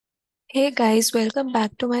Hey guys, welcome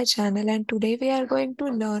back to my channel, and today we are going to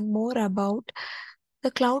learn more about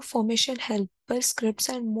the CloudFormation helper scripts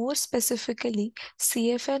and more specifically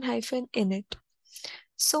cfn-init.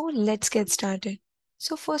 So let's get started.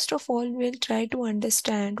 So first of all, we'll try to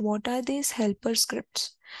understand what are these helper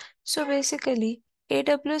scripts. So basically,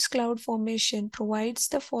 AWS CloudFormation provides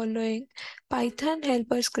the following Python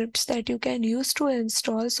helper scripts that you can use to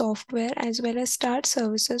install software as well as start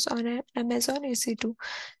services on Amazon EC2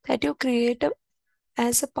 that you create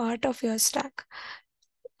as a part of your stack.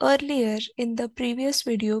 Earlier in the previous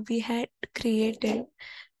video, we had created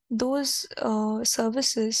those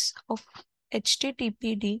services of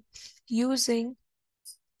HTTPD using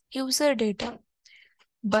user data,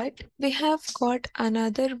 but we have got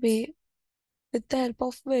another way with the help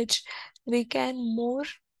of which we can more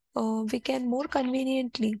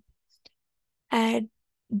conveniently add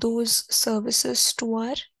those services to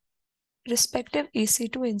our respective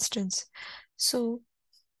EC2 instance. So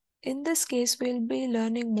in this case, we'll be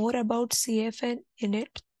learning more about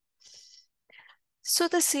cfn-init. So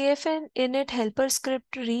the cfn-init helper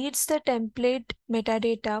script reads the template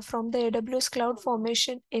metadata from the AWS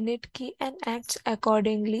CloudFormation init key and acts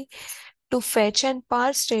accordingly to fetch and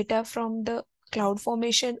parse data from the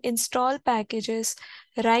CloudFormation, install packages,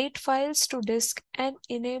 write files to disk, and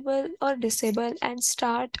enable or disable and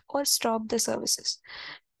start or stop the services.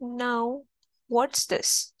 Now, what's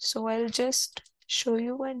this? So I'll just show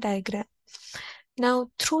you a diagram.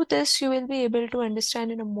 Now, through this, you will be able to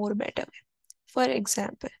understand in a more better way. For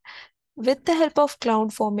example, with the help of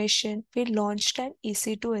CloudFormation, we launched an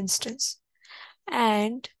EC2 instance,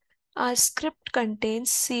 and our script contains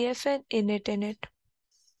cfn-init in it.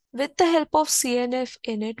 With the help of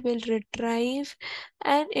cnf-init, we'll retrieve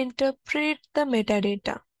and interpret the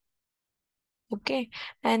metadata. Okay,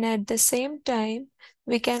 and at the same time,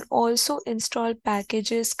 we can also install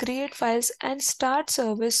packages, create files, and start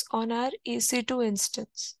service on our EC2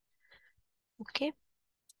 instance. Okay,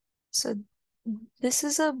 so this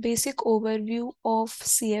is a basic overview of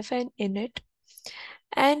cfn-init,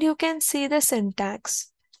 and you can see the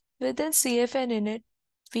syntax. Within cfn-init,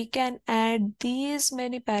 we can add these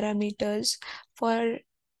many parameters for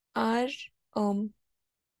our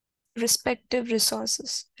respective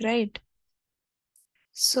resources, right?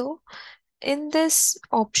 So in this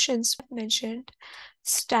options mentioned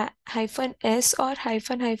stack -s or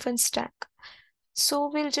 --stack. So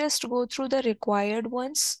we'll just go through the required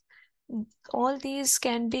ones. All these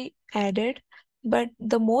can be added, but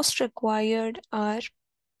the most required are,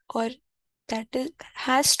 or that is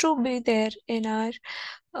has to be there in our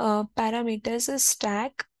parameters, is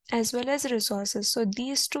stack as well as resources. So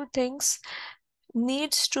these two things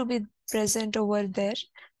needs to be present over there,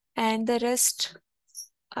 and the rest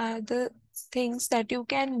are the things that you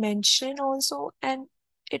can mention also, and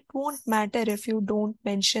it won't matter if you don't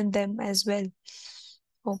mention them as well.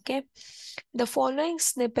 Okay, the following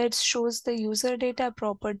snippets shows the user data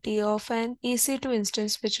property of an EC2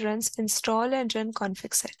 instance which runs install and run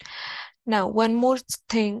config set. Now, one more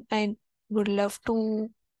thing I would love to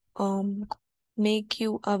make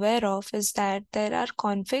you aware of is that there are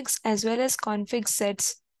configs as well as config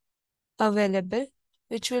sets available,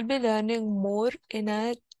 which we'll be learning more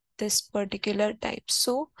in this particular type.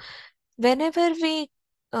 So whenever we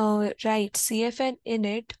write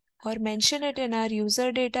cfn-init or mention it in our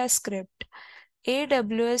user data script,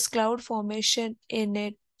 AWS CloudFormation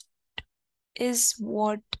init is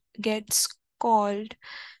what gets called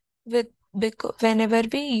with whenever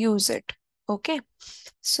we use it. Okay,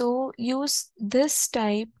 so use this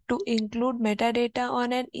type to include metadata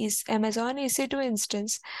on an Amazon EC2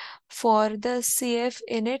 instance for the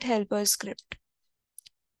cf-init helper script.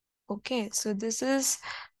 Okay, so this is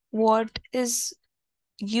what is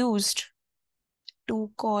used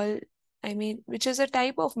to call, which is a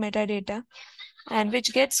type of metadata and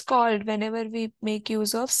which gets called whenever we make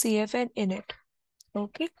use of cfn-init.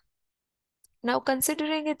 Okay, now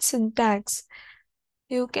considering its syntax,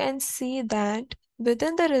 you can see that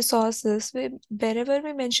within the resources, wherever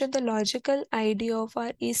we mention the logical ID of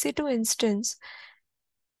our EC2 instance,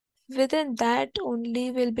 within that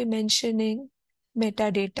only we'll be mentioning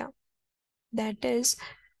metadata. That is,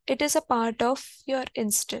 it is a part of your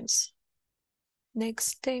instance.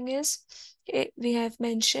 Next thing is, we have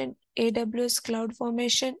mentioned AWS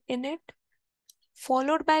CloudFormation init,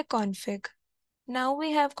 followed by config. Now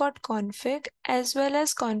we have got config as well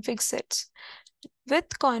as config sets. With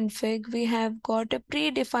config, we have got a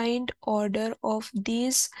predefined order of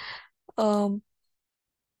these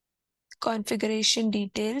configuration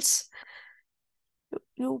details.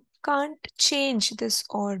 You can't change this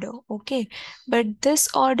order, okay? But this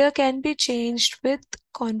order can be changed with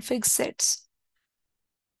config sets.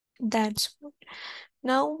 That's what.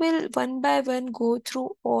 Now we'll one by one go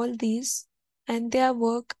through all these and their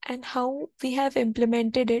work and how we have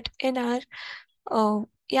implemented it in our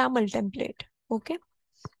YAML template, okay?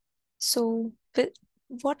 So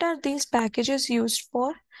what are these packages used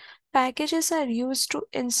for? Packages are used to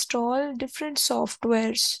install different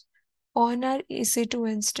softwares on our EC2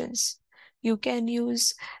 instance. You can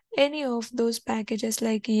use any of those packages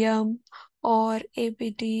like yum or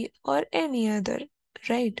apt or any other,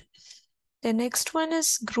 right? The next one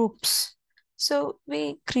is groups. So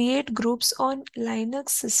we create groups on Linux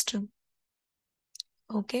system,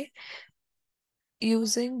 okay,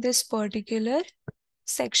 using this particular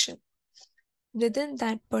section within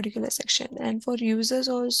that particular section. And for users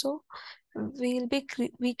also, we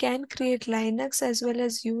can create Linux as well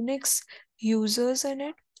as Unix users in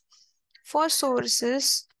it. For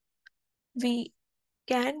sources, we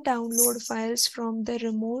can download files from the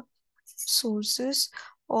remote sources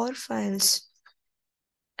or files.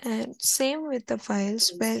 And same with the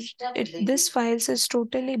files where this files is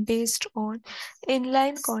totally based on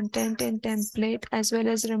inline content in template as well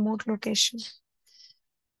as remote location.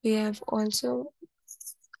 We have also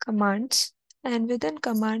commands, and within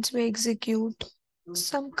commands we execute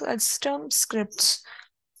some custom scripts.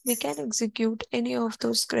 We can execute any of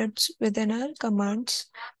those scripts within our commands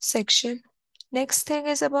section. Next thing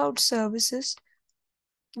is about services,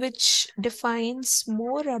 which defines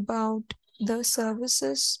more about the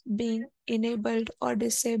services being enabled or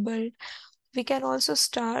disabled. We can also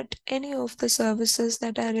start any of the services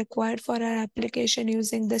that are required for our application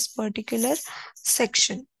using this particular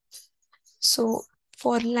section. So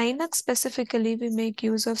for Linux specifically, we make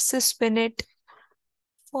use of cfn-init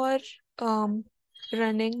for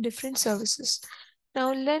running different services.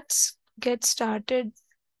 Now let's get started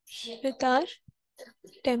with our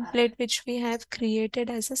template which we have created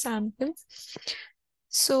as a sample.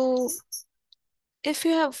 So if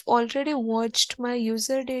you have already watched my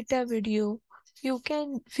user data video, you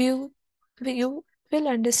will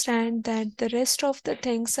understand that the rest of the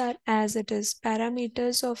things are as it is.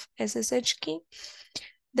 Parameters of SSH key,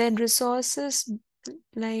 then resources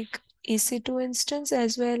like EC2 instance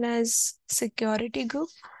as well as security group.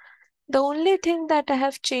 The only thing that I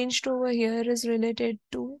have changed over here is related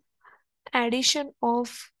to addition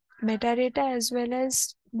of metadata as well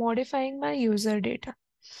as modifying my user data.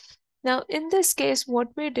 Now, in this case, what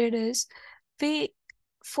we did is we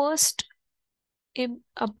first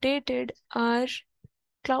updated our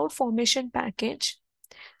CloudFormation package.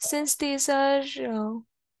 Since these are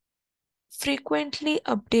frequently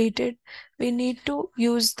updated, we need to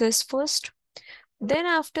use this first. Then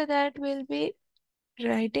after that, we'll be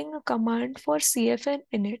writing a command for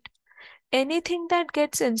cfn-init. Anything that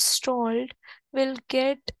gets installed will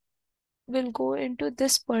go into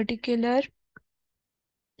this particular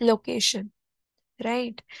location,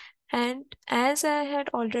 right? And as I had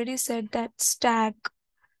already said, that stack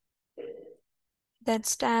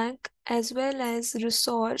as well as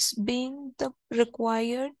resource being the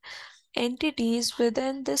required entities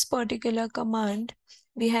within this particular command,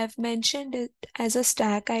 we have mentioned it as a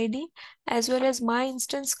stack ID, as well as my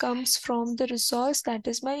instance comes from the resource, that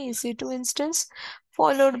is my EC2 instance,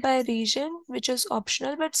 followed by region, which is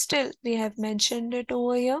optional, but still we have mentioned it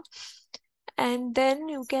over here. And then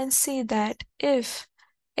you can see that if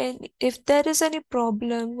there is any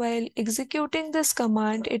problem while executing this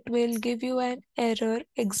command, it will give you an error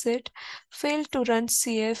exit failed to run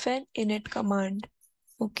cfn-init command.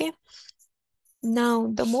 Okay.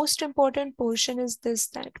 Now, the most important portion is this,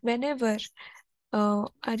 that whenever our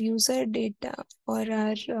user data or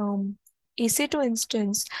our EC2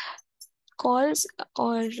 instance calls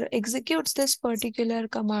or executes this particular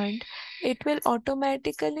command, it will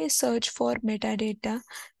automatically search for metadata,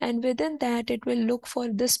 and within that it will look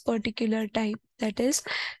for this particular type, that is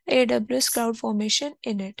AWS CloudFormation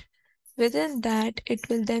init. Within that, it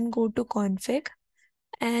will then go to config,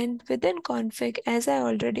 and within config, as I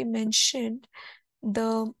already mentioned,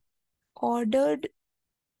 the ordered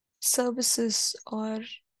services or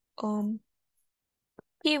um,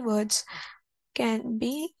 keywords can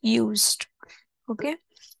be used. Okay,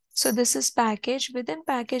 so this is package. Within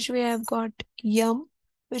package, we have got yum,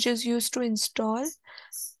 which is used to install,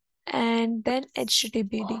 and then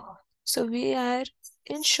httpd. So we are,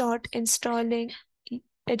 in short, installing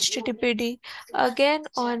httpd again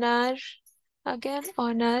on our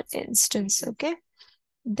instance. Okay,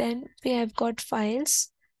 then we have got files.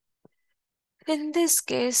 In this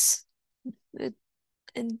case,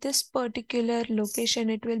 in this particular location,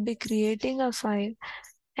 it will be creating a file,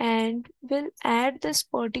 and we'll add this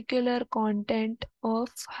particular content of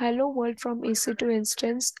hello world from EC2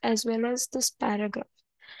 instance as well as this paragraph.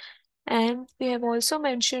 And we have also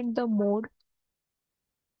mentioned the mode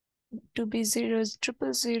to be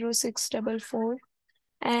 0000644,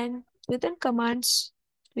 and within commands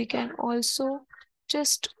we can also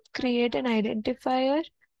just create an identifier,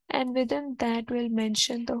 and within that we'll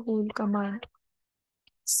mention the whole command.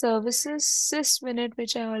 Services sys-init,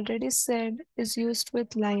 which I already said, is used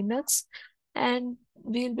with Linux, and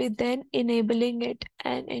we'll be then enabling it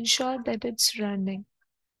and ensure that it's running.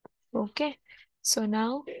 Okay, so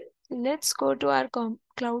now let's go to our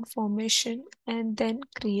CloudFormation and then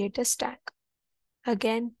create a stack.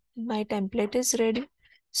 Again, my template is ready,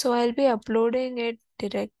 so I'll be uploading it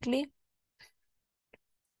directly.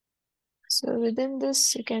 So within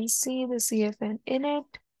this, you can see the cfn-init,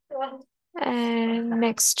 and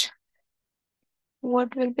next,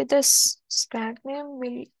 what will be this stack name?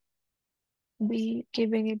 We'll be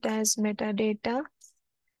giving it as metadata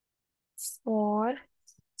for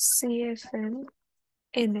cfn-init.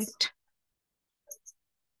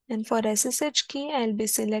 And for SSH key, I'll be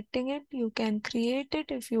selecting it. You can create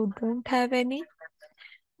it if you don't have any.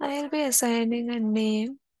 I'll be assigning a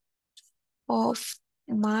name of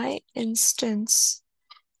my instance.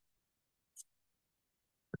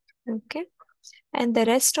 Okay. And the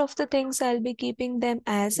rest of the things, I'll be keeping them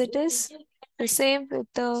as it is. The same with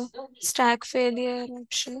the stack failure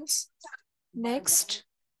options. Next.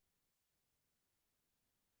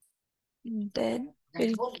 Then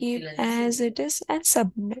we'll keep as it is and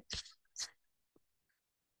submit.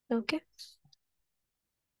 Okay.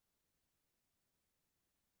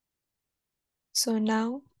 So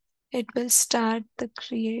now it will start the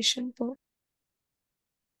creation for.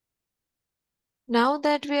 Now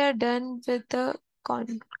that we are done with the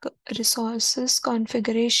resources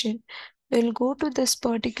configuration, we'll go to this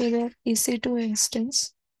particular EC2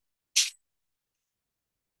 instance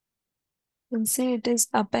and see it is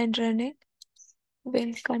up and running.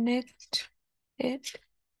 We'll connect it.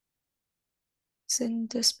 It's in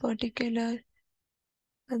this particular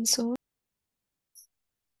console.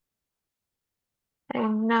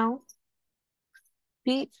 And now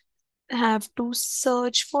we have to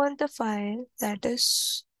search for the file, that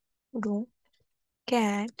is sudo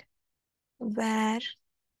cat var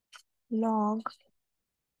log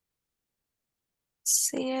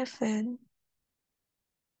cfn,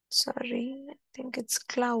 sorry, I think it's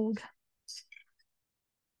cloud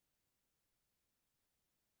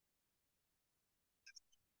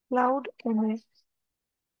init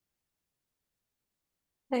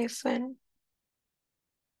hyphen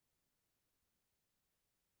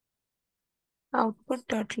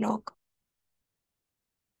output.log,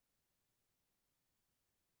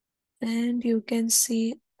 and you can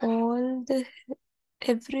see all the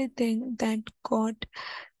everything that got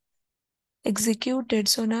executed.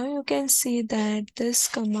 So now you can see that this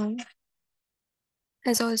command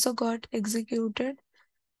has also got executed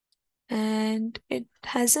and it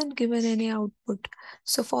hasn't given any output.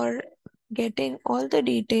 So for getting all the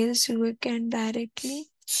details, you can directly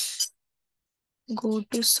go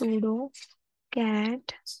to sudo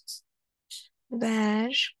cat var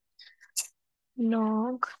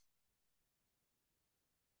log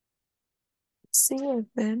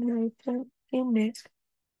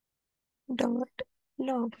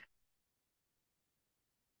cfn-init.log.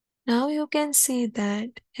 Now you can see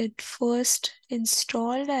that it first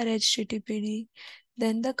installed our HTTPD,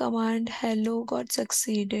 then the command hello got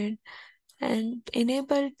succeeded and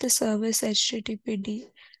enabled the service HTTPD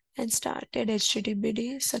and started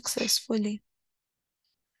HTTPD successfully.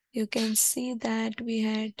 You can see that we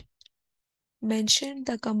had mentioned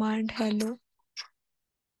the command hello,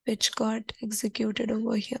 which got executed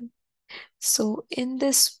over here. So in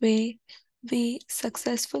this way, we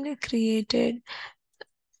successfully created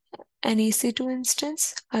an EC2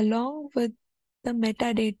 instance along with the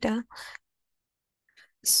metadata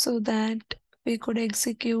so that we could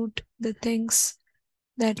execute the things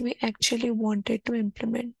that we actually wanted to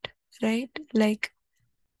implement, right? Like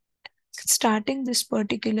starting this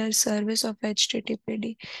particular service of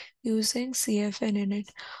HTTPD using cfn-init.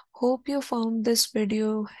 Hope you found this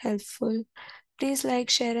video helpful. Please like,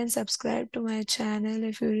 share, and subscribe to my channel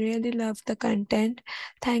if you really love the content.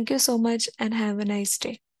 Thank you so much and have a nice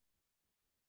day.